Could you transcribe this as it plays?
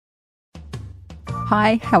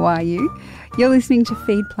Hi, how are you? You're listening to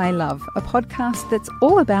Feed, Play, Love, a podcast that's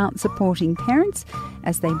all about supporting parents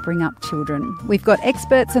as they bring up children. We've got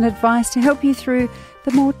experts and advice to help you through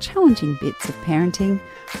the more challenging bits of parenting.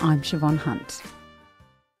 I'm Siobhan Hunt.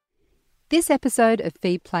 This episode of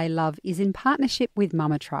Feed, Play, Love is in partnership with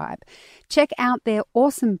Mama Tribe. Check out their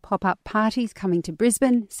awesome pop-up parties coming to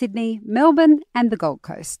Brisbane, Sydney, Melbourne and the Gold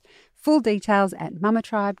Coast. Full details at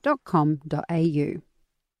mamatribe.com.au.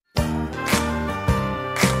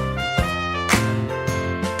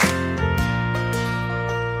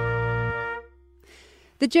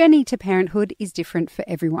 The journey to parenthood is different for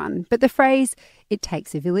everyone, but the phrase, "it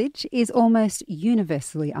takes a village," is almost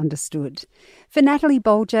universally understood. For Natalie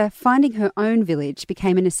Bolger, finding her own village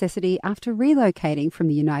became a necessity after relocating from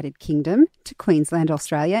the United Kingdom to Queensland,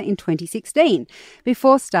 Australia in 2016,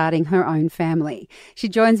 before starting her own family. She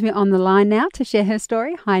joins me on the line now to share her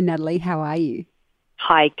story. Hi Natalie, how are you?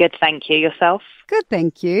 Hi, good, thank you. Yourself? Good,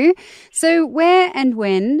 thank you. So where and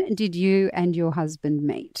when did you and your husband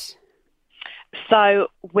meet? So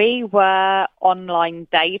we were online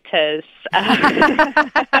daters.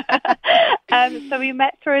 So we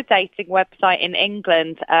met through a dating website in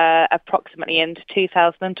England approximately in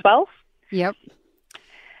 2012. Yep.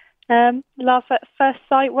 Love at first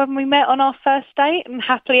sight when we met on our first date and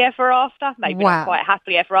happily ever after. Maybe not quite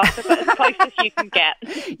happily ever after, but as close as you can get.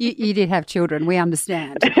 You did have children, we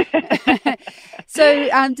understand. So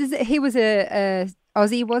he was a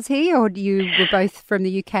Aussie, was he? Or you were both from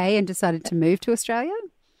the UK and decided to move to Australia?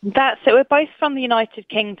 That's it. We're both from the United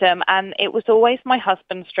Kingdom, and it was always my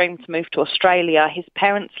husband's dream to move to Australia. His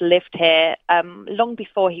parents lived here long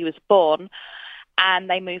before he was born, and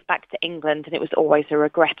they moved back to England, and it was always a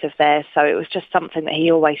regret of theirs. So it was just something that he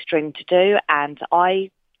always dreamed to do, and I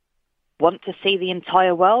want to see the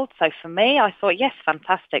entire world. So for me, I thought, yes,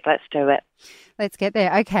 fantastic, let's do it. Let's get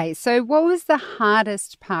there. Okay, so what was the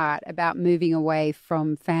hardest part about moving away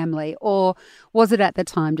from family, or was it at the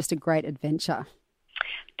time just a great adventure?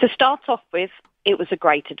 To start off with, it was a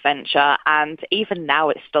great adventure, and even now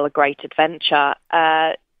it's still a great adventure.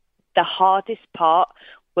 The hardest part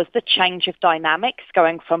was the change of dynamics,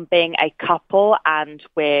 going from being a couple and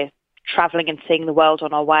we're travelling and seeing the world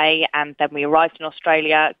on our way, and then we arrived in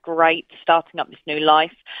Australia, great, starting up this new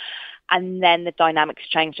life. And then the dynamics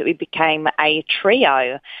changed that we became a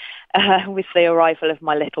trio with the arrival of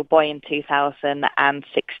my little boy in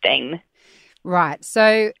 2016. Right.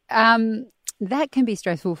 So that can be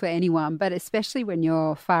stressful for anyone, but especially when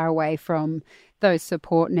you're far away from those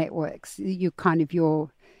support networks. You've got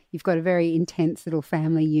a very intense little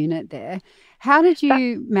family unit there. How did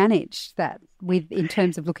you manage that in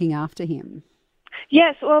terms of looking after him?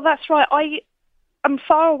 Yes, well, that's right. I'm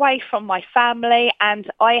far away from my family and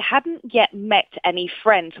I hadn't yet met any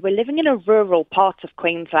friends. We're living in a rural part of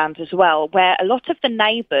Queensland as well, where a lot of the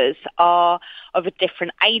neighbours are of a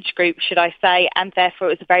different age group, should I say, and therefore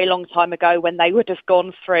it was a very long time ago when they would have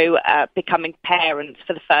gone through becoming parents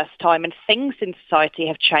for the first time, and things in society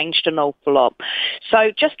have changed an awful lot.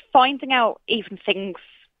 So just finding out even things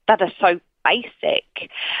that are so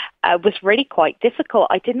basic was really quite difficult.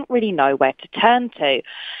 I didn't really know where to turn to.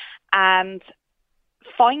 And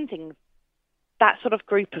finding that sort of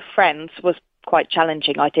group of friends was quite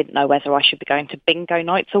challenging. I didn't know whether I should be going to bingo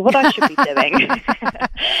nights or what I should be doing.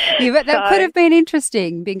 That could have been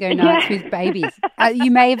interesting, bingo nights with babies.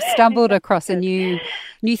 You may have stumbled across a new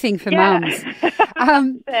thing for mums.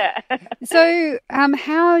 So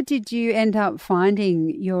how did you end up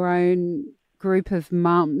finding your own group of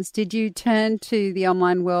mums? Did you turn to the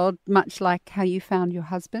online world much like how you found your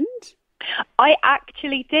husband? I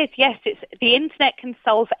actually did, yes. The internet can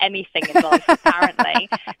solve anything in life, apparently.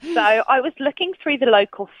 So I was looking through the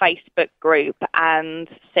local Facebook group and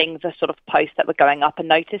seeing the sort of posts that were going up and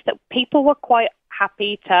noticed that people were quite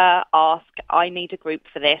happy to ask, I need a group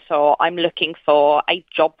for this, or I'm looking for a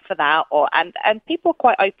job for that, and people were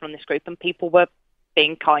quite open on this group, and people were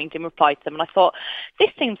being kind in reply to them. And I thought,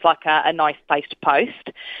 this seems like a nice place to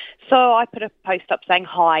post. So I put a post up saying,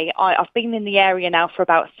 hi, I've been in the area now for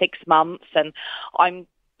about 6 months and I'm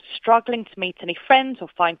struggling to meet any friends or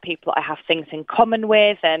find people I have things in common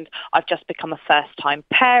with, and I've just become a first-time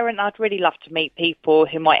parent. I'd really love to meet people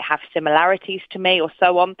who might have similarities to me or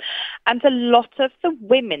so on. And a lot of the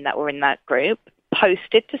women that were in that group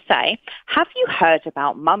posted to say, have you heard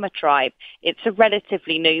about Mama Tribe? It's a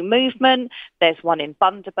relatively new movement. There's one in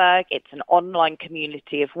Bundaberg. It's an online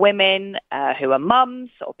community of women who are mums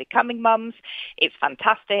or becoming mums. It's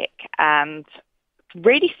fantastic, and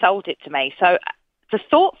really sold it to me. So the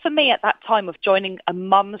thought for me at that time of joining a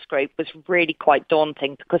mums group was really quite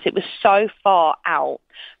daunting because it was so far out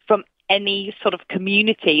from any sort of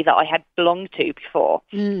community that I had belonged to before.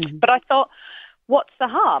 But I thought, what's the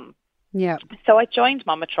harm? Yeah. So I joined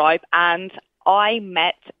Mama Tribe, and I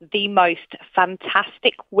met the most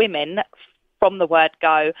fantastic women from the word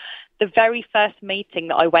go. The very first meeting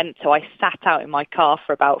that I went to, I sat out in my car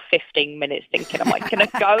for about 15 minutes thinking, am I going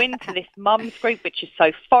to go into this mums group, which is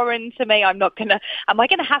so foreign to me? Am I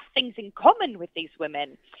going to have things in common with these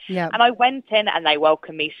women? Yeah. And I went in and they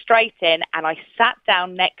welcomed me straight in, and I sat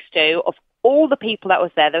down next to, of all the people that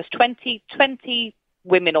was there was 20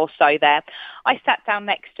 women or so there. I sat down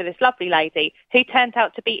next to this lovely lady who turned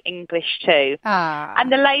out to be English too.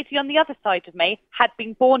 And the lady on the other side of me had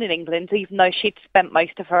been born in England, even though she'd spent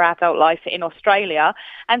most of her adult life in Australia.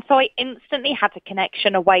 And so I instantly had a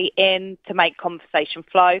connection, a way in to make conversation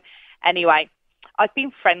flow. Anyway, I've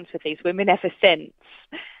been friends with these women ever since.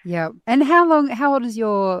 Yeah. And how old is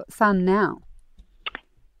your son now?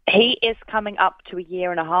 He is coming up to 1.5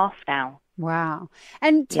 years now. Wow.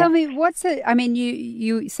 And tell me,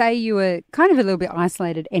 you say you were kind of a little bit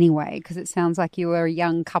isolated anyway, because it sounds like you were a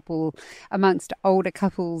young couple amongst older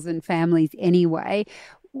couples and families anyway.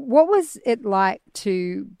 What was it like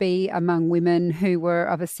to be among women who were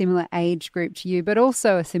of a similar age group to you, but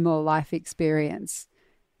also a similar life experience?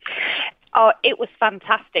 Oh, it was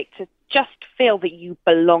fantastic to just feel that you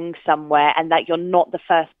belong somewhere and that you're not the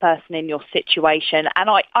first person in your situation. And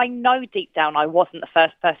I know deep down I wasn't the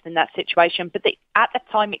first person in that situation, but at the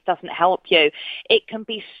time it doesn't help you. It can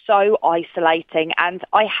be so isolating. And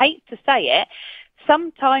I hate to say it,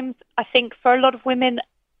 sometimes I think for a lot of women,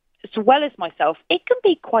 as well as myself, it can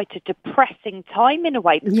be quite a depressing time in a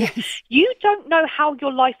way, because you don't know how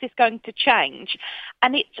your life is going to change,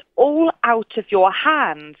 and it's all out of your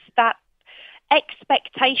hands. That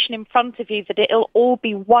expectation in front of you that it'll all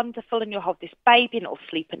be wonderful and you'll have this baby and it'll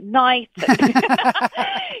sleep at night.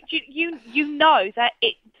 you know that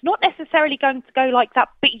it's not necessarily going to go like that,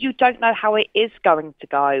 but you don't know how it is going to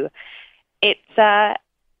go. It's,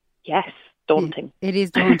 daunting. It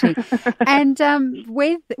is daunting. And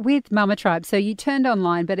with Mama Tribe, so you turned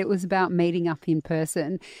online, but it was about meeting up in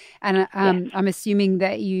person. And I'm assuming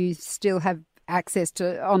that you still have access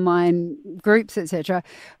to online groups, etc.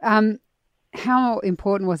 How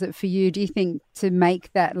important was it for you, do you think, to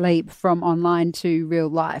make that leap from online to real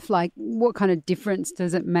life? Like, what kind of difference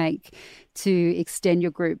does it make to extend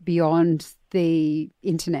your group beyond the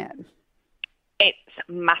internet? It's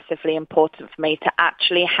massively important for me to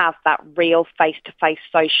actually have that real face-to-face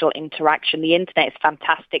social interaction. The internet is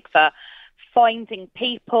fantastic for finding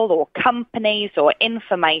people or companies or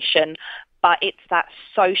information, but it's that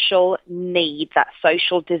social need, that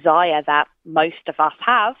social desire that most of us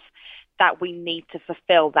have, that we need to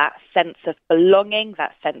fulfill, that sense of belonging,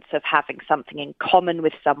 that sense of having something in common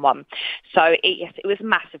with someone. So it was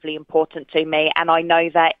massively important to me. And I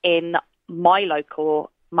know that in my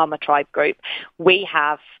local Mama Tribe group, we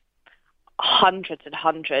have hundreds and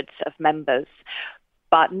hundreds of members,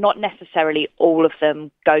 but not necessarily all of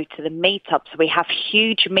them go to the meetups. We have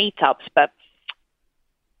huge meetups, but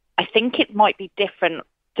I think it might be different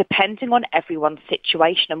depending on everyone's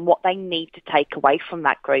situation and what they need to take away from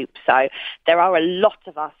that group. So there are a lot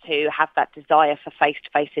of us who have that desire for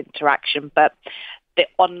face-to-face interaction, but the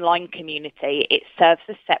online community, it serves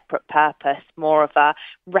a separate purpose, more of a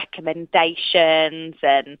recommendations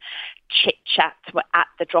and chit-chat at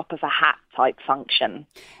the drop of a hat type function.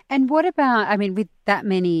 And what about, with that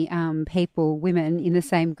many people, women in the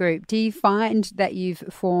same group, do you find that you've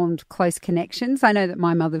formed close connections? I know that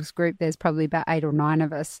my mother's group, there's probably about 8 or 9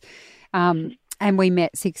 of us, and we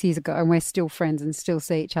met 6 years ago and we're still friends and still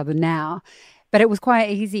see each other now. But it was quite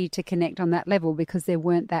easy to connect on that level because there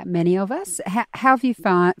weren't that many of us. How have you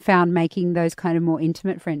found making those kind of more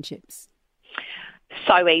intimate friendships?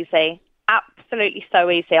 So easy. Absolutely so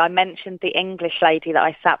easy. I mentioned the English lady that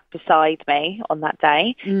I sat beside me on that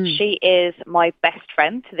day. She is my best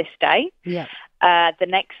friend to this day. Yeah. The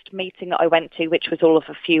next meeting that I went to, which was all of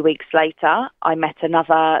a few weeks later, I met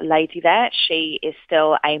another lady there. She is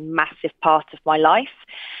still a massive part of my life.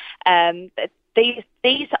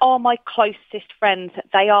 These are my closest friends.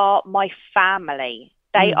 They are my family.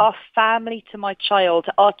 They are family to my child.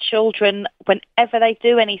 Our children, whenever they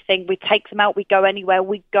do anything, we take them out, we go anywhere,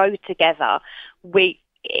 we go together. The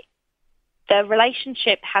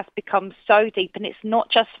relationship has become so deep, and it's not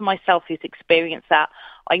just for myself who's experienced that.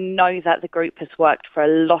 I know that the group has worked for a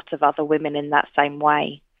lot of other women in that same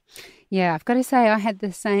way. Yeah, I've got to say I had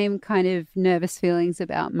the same kind of nervous feelings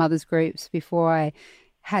about mothers groups before I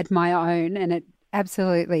had my own, and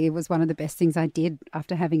Absolutely. It was one of the best things I did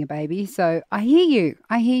after having a baby. So I hear you.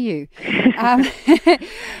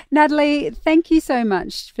 Natalie, thank you so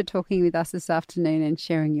much for talking with us this afternoon and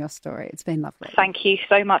sharing your story. It's been lovely. Thank you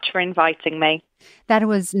so much for inviting me. That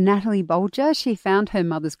was Natalie Bolger. She found her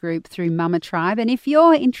mother's group through Mama Tribe. And if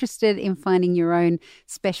you're interested in finding your own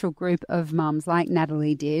special group of mums like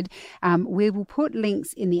Natalie did, we will put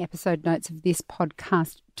links in the episode notes of this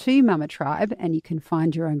podcast to Mama Tribe, and you can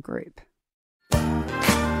find your own group.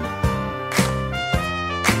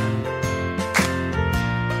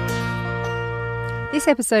 This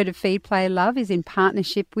episode of Feed, Play, Love is in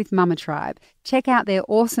partnership with Mama Tribe. Check out their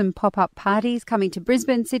awesome pop-up parties coming to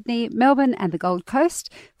Brisbane, Sydney, Melbourne and the Gold Coast.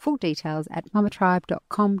 Full details at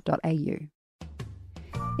mamatribe.com.au.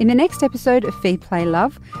 In the next episode of Feed, Play,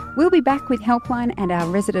 Love, we'll be back with Helpline and our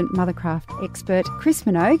resident Mothercraft expert, Chris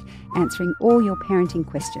Minogue, answering all your parenting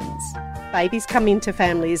questions. Babies come into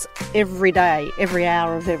families every day, every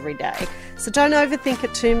hour of every day. So don't overthink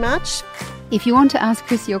it too much. If you want to ask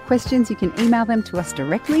Chris your questions, you can email them to us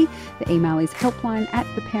directly. The email is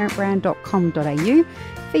helpline@theparentbrand.com.au.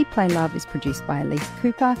 Feed, Play, Love is produced by Elise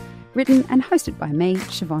Cooper, written and hosted by me,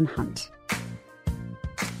 Siobhan Hunt.